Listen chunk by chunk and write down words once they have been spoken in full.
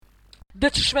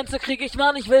Bitch-Schwänze krieg ich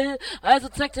wann ich will, also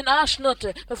zeig den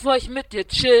Arschnutte, bevor ich mit dir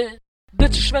chill.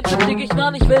 Bitch-Schwänze krieg ich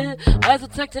wann ich will, also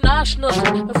zeig den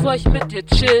Arschnutte, bevor ich mit dir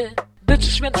chill.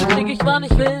 Bitch-Schwänze krieg ich wann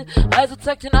ich will, also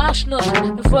zeig den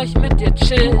Arschnutte, bevor ich mit dir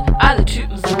chill. Alle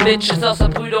Typen sind Bitches, außer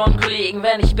Brüder und Kollegen,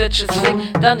 wenn ich Bitches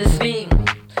fick, dann deswegen.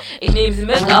 Ich nehm sie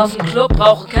mit aus dem Club,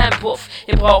 brauche keinen Puff.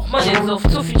 Hier braucht man den Suff,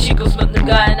 zu viel Chicos mit nem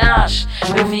geilen Arsch.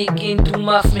 Beweg ihn, du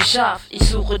machst mich scharf. Ich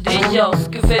suche dich aus,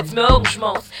 gefällt's mir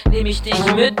Augenschmaus. Nehm ich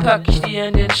dich mit, pack ich dir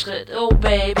in den Schritt. Oh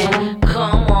Baby,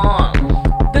 come on.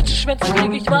 Bitch-Schwänze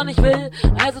krieg ich wann ich will,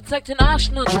 also zeig den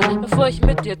Arschnutte, bevor ich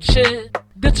mit dir chill.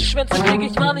 Bitch-Schwänze krieg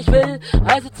ich wann ich will,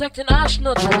 also zeig den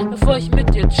Arschnutte, bevor ich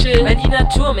mit dir chill. Wenn die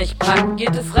Natur mich packt,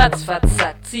 geht es ratzfatz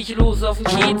zack. Zieh ich los auf den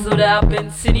Kiez oder ab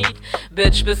ins Zenit.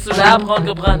 Bitch, bist du da braun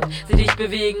gebrannt, seh dich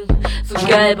bewegen, so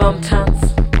geil beim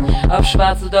Tanz. Ob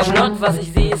schwarz oder blond, was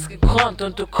ich seh ist gekront.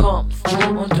 Und du kommst,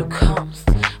 und du kommst,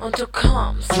 und du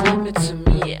kommst mit zu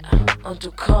mir. Und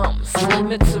du kommst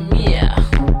mit zu mir.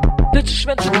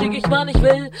 Bitch-Schwänze krieg ich wann ich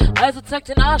will, also zeig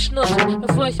den Arschnutte,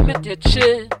 bevor ich mit dir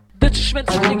chill.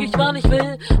 Bitch-Schwänze krieg ich wann ich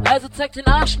will, also zeig den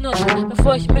Arschnutte,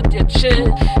 bevor ich mit dir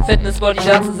chill. Fitnessbody,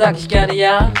 dazu sag ich gerne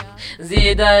ja.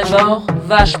 Sehe deinen Bauch,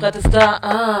 Waschbrett ist da.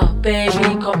 Ah,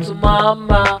 Baby, komm zu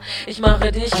Mama, ich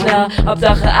mache dich klar.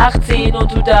 Hauptsache 18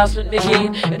 und du darfst mit mir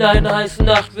gehen. In einer heißen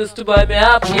Nacht wirst du bei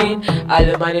mir abgehen.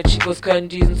 Alle meine Chicos können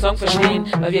diesen Song verstehen,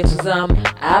 weil wir zusammen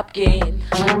abgehen,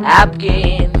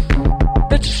 abgehen.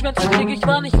 Bitch-Schwänze krieg ich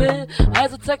wann ich will,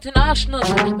 also zeig den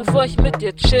Arschnutte, bevor ich mit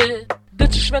dir chill.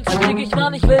 Bitch-Schwänze krieg ich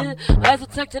wann ich will, also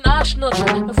zeig den Arschnutte,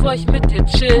 bevor ich mit dir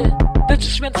chill.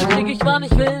 Bitch-Schwänze krieg ich wann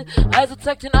ich will, also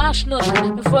zeig den Arschnutte,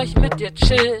 bevor ich mit dir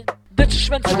chill.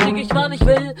 Bitch-Schwänze krieg ich wann ich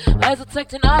will, also zeig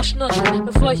den Arschnutte,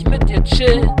 bevor ich mit dir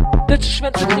chill.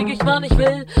 Bitch-Schwänze krieg ich wann ich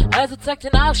will, also zeig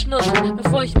den Arschnutte,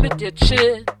 bevor ich mit dir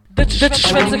chill.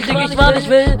 Bitch-Schwänze krieg ich wann ich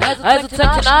will, also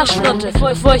zeig den Arschnutte,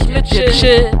 bevor ich mit dir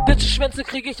chill. Bitch-Schwänze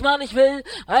krieg ich wann ich will,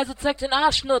 also zeig den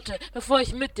Arschnutte, bevor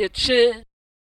ich mit dir chill.